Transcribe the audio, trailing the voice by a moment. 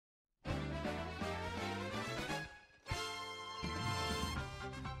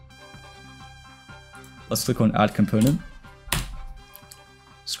let's click on add component,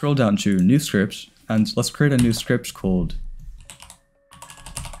 scroll down to new script, and let's create a new script called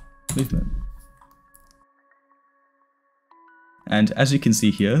movement. And as you can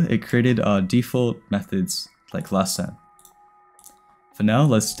see here, it created our default methods like last time. For now,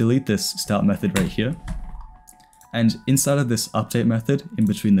 let's delete this start method right here. And inside of this update method, in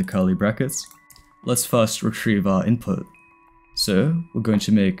between the curly brackets, let's first retrieve our input. So we're going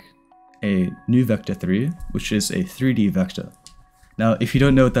to make a new vector3, which is a 3D vector. Now, if you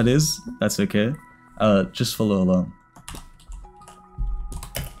don't know what that is, that's okay. Just follow along.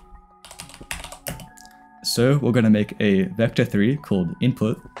 So we're going to make a vector3 called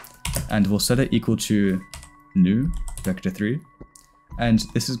input, and we'll set it equal to new vector3. And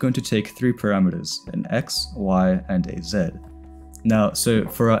this is going to take 3 parameters, an x, y, and a z. Now, so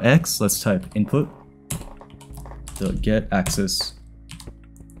for our x, let's type input, get axis,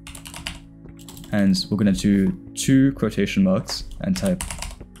 and we're going to do 2 quotation marks and type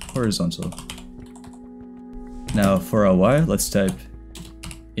horizontal. Now for our y, let's type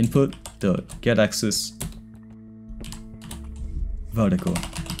input, get axis, vertical.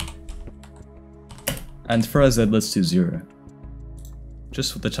 And for our z, let's do 0.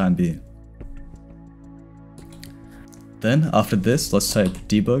 Just for the time being. Then after this, let's type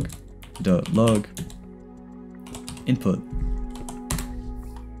debug.log input.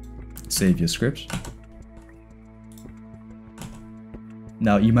 Save your script.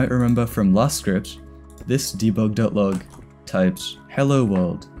 Now you might remember from last script, this debug.log types hello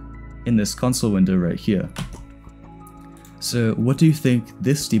world in this console window right here. So what do you think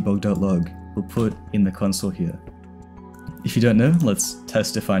this debug.log will put in the console here? If you don't know, let's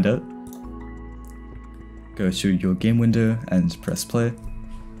test to find out. Go to your game window and press play.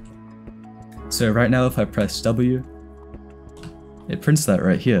 So right now if I press W, it prints that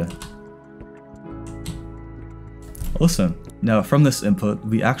right here. Awesome. Now from this input,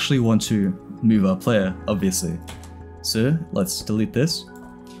 we actually want to move our player, obviously. So let's delete this.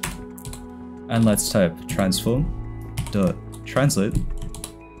 And let's type transform.translate.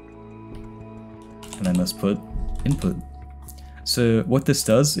 And then let's put input. So what this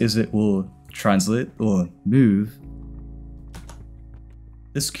does is it will translate or move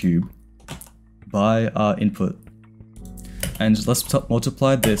this cube by our input. And let's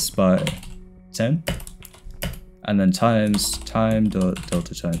multiply this by 10 and then times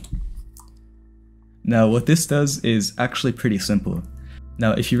time.delta time. Now what this does is actually pretty simple.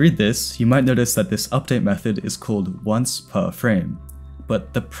 Now if you read this, you might notice that this update method is called once per frame.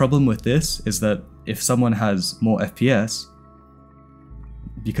 But the problem with this is that if someone has more FPS,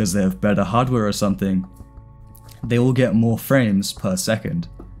 because they have better hardware or something, they will get more frames per second.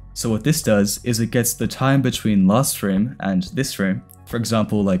 So what this does is it gets the time between last frame and this frame, for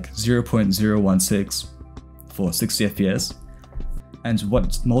example like 0.016 for 60 FPS, and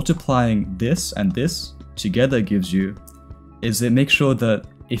what multiplying this and this together gives you is it makes sure that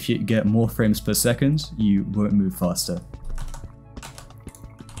if you get more frames per second, you won't move faster.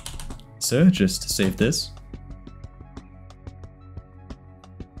 So just save this.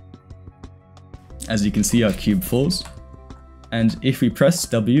 As you can see, our cube falls, and if we press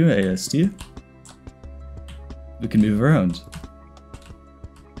WASD, we can move around.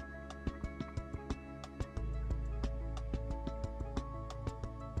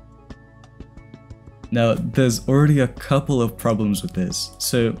 Now, there's already a couple of problems with this,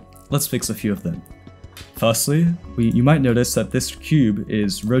 so let's fix a few of them. Firstly, you might notice that this cube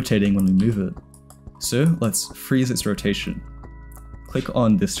is rotating when we move it. So let's freeze its rotation. Click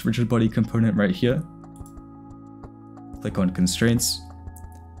on this rigid body component right here. Click on constraints,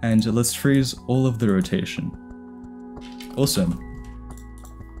 and let's freeze all of the rotation. Awesome.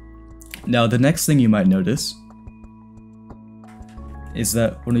 Now the next thing you might notice is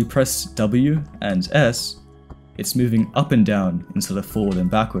that when we press W and S, it's moving up and down instead of forward and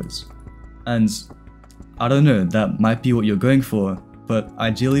backwards. And I don't know, that might be what you're going for, but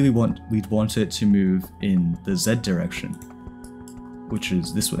ideally we'd want it to move in the Z direction, which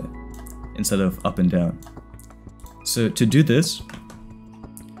is this way, instead of up and down. So to do this,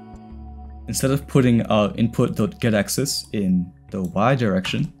 instead of putting our input.getAxis in the Y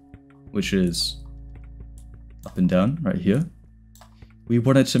direction, which is up and down right here, we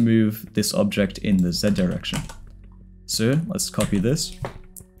wanted to move this object in the Z direction. So let's copy this,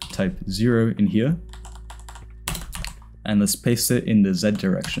 type 0 in here, and let's paste it in the Z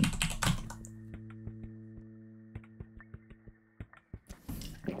direction.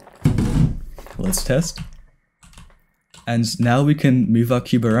 Let's test. And now we can move our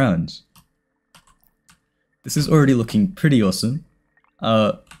cube around. This is already looking pretty awesome.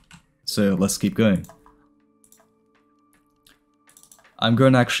 So let's keep going. I'm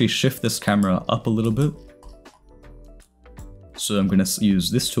going to actually shift this camera up a little bit. So I'm going to use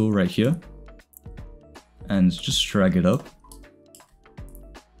this tool right here and just drag it up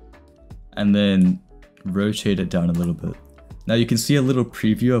and then rotate it down a little bit. Now you can see a little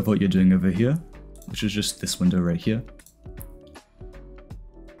preview of what you're doing over here, which is just this window right here.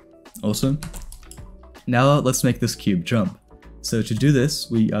 Awesome. Now let's make this cube jump. So to do this,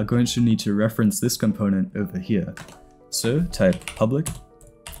 we are going to need to reference this component over here. So type public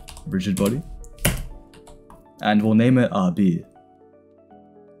rigid body, and we'll name it RB.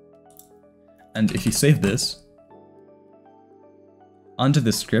 And if you save this, under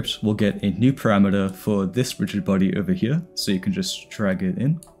this script, we'll get a new parameter for this rigid body over here, so you can just drag it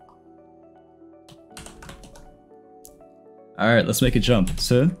in. Alright, let's make a jump.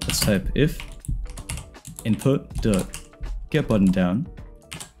 So let's type if input.getButtonDown,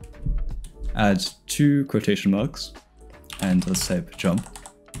 add 2 quotation marks, and let's type jump.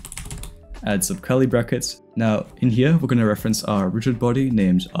 Add some curly brackets. Now in here, we're going to reference our rigid body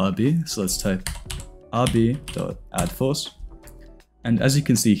named RB, so let's type rb.addForce. And as you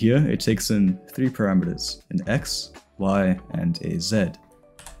can see here, it takes in 3 parameters, an x, y, and a z.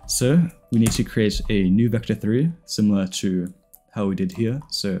 So we need to create a new vector 3, similar to how we did here.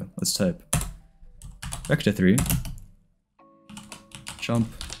 So let's type vector 3 jump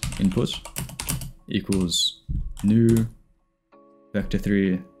input equals new vector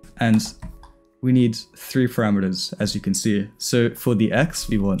 3, and we need 3 parameters, as you can see. So for the x,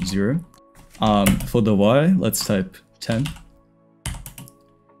 we want 0. For the y, let's type 10.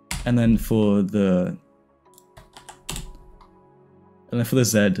 And then for the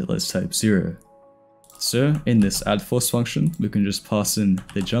z, let's type 0. So in this addForce function, we can just pass in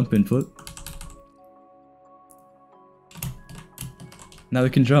the jump input. Now we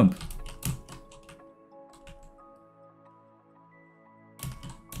can jump.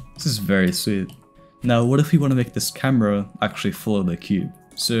 This is very sweet. Now what if we want to make this camera actually follow the cube?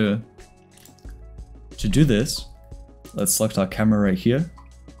 So to do this, let's select our camera right here,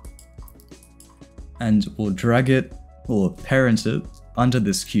 and we'll drag it, or parent it, under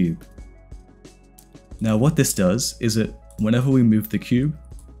this cube. Now what this does is that whenever we move the cube,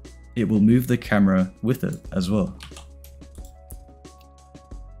 it will move the camera with it as well.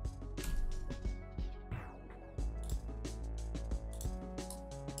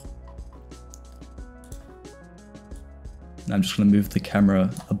 Now I'm just going to move the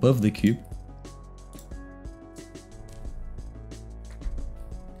camera above the cube.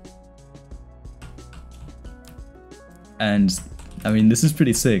 And I mean, this is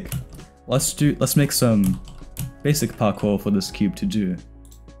pretty sick. Let's make some basic parkour for this cube to do.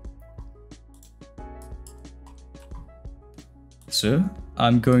 So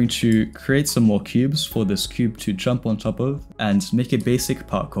I'm going to create some more cubes for this cube to jump on top of and make a basic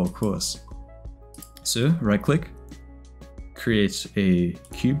parkour course. So right click, create a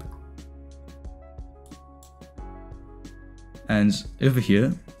cube, and over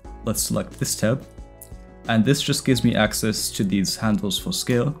here, let's select this tab. And this just gives me access to these handles for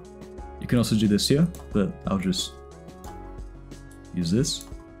scale. You can also do this here, but I'll just use this.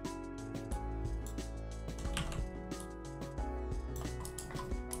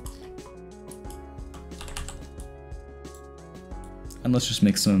 And let's just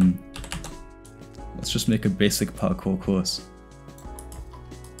make a basic parkour course.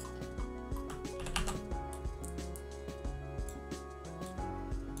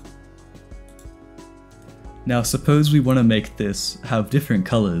 Now suppose we want to make this have different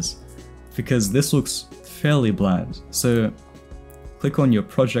colors, because this looks fairly bland. So click on your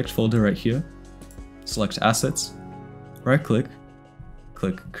project folder right here, select assets, right click,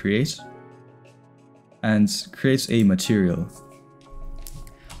 click create, and create a material.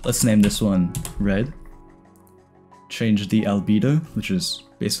 Let's name this one red. Change the albedo, which is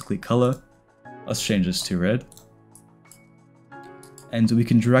basically color. Let's change this to red. And we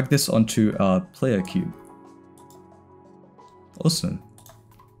can drag this onto our player cube. Awesome.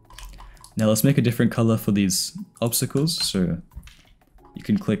 Now let's make a different color for these obstacles. So you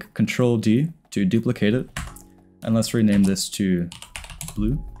can click Ctrl D to duplicate it, and let's rename this to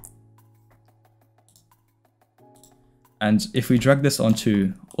blue. And if we drag this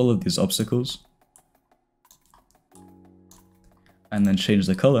onto all of these obstacles and then change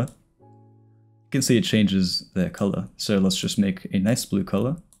the color, you can see it changes their color. So let's just make a nice blue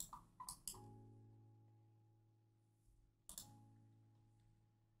color.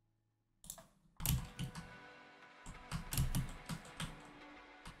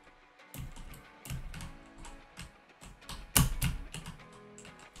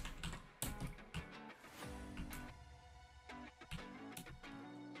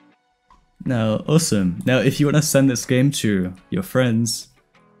 Now, awesome. Now, if you want to send this game to your friends,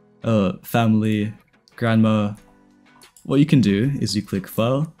 family, grandma, what you can do is you click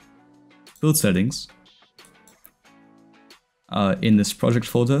File, Build Settings. In this project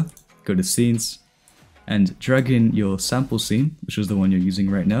folder, go to Scenes, and drag in your sample scene, which is the one you're using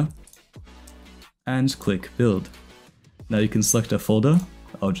right now, and click Build. Now you can select a folder.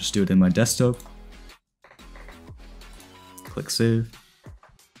 I'll just do it in my desktop. Click Save.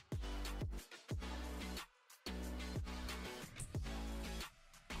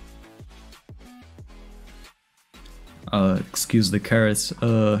 Excuse the carrots.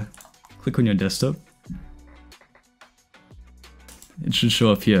 Click on your desktop. It should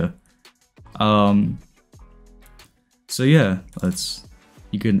show up here. So yeah,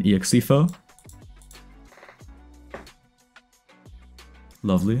 you get an exe file.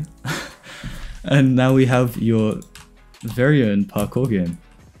 Lovely. And now we have your very own parkour game.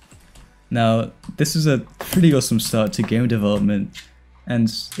 Now, this is a pretty awesome start to game development,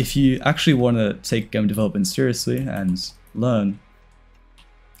 and if you actually want to take game development seriously and learn,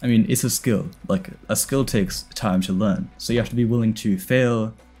 I mean, it's a skill. Like, a skill takes time to learn, so you have to be willing to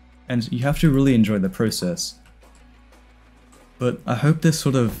fail, and you have to really enjoy the process. But I hope this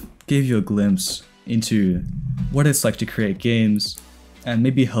sort of gave you a glimpse into what it's like to create games, and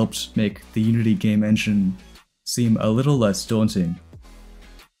maybe helped make the Unity game engine seem a little less daunting.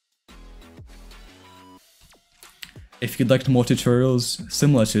 If you'd like more tutorials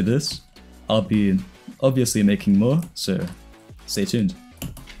similar to this, I'll be obviously making more, so stay tuned.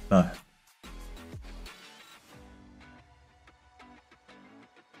 Bye.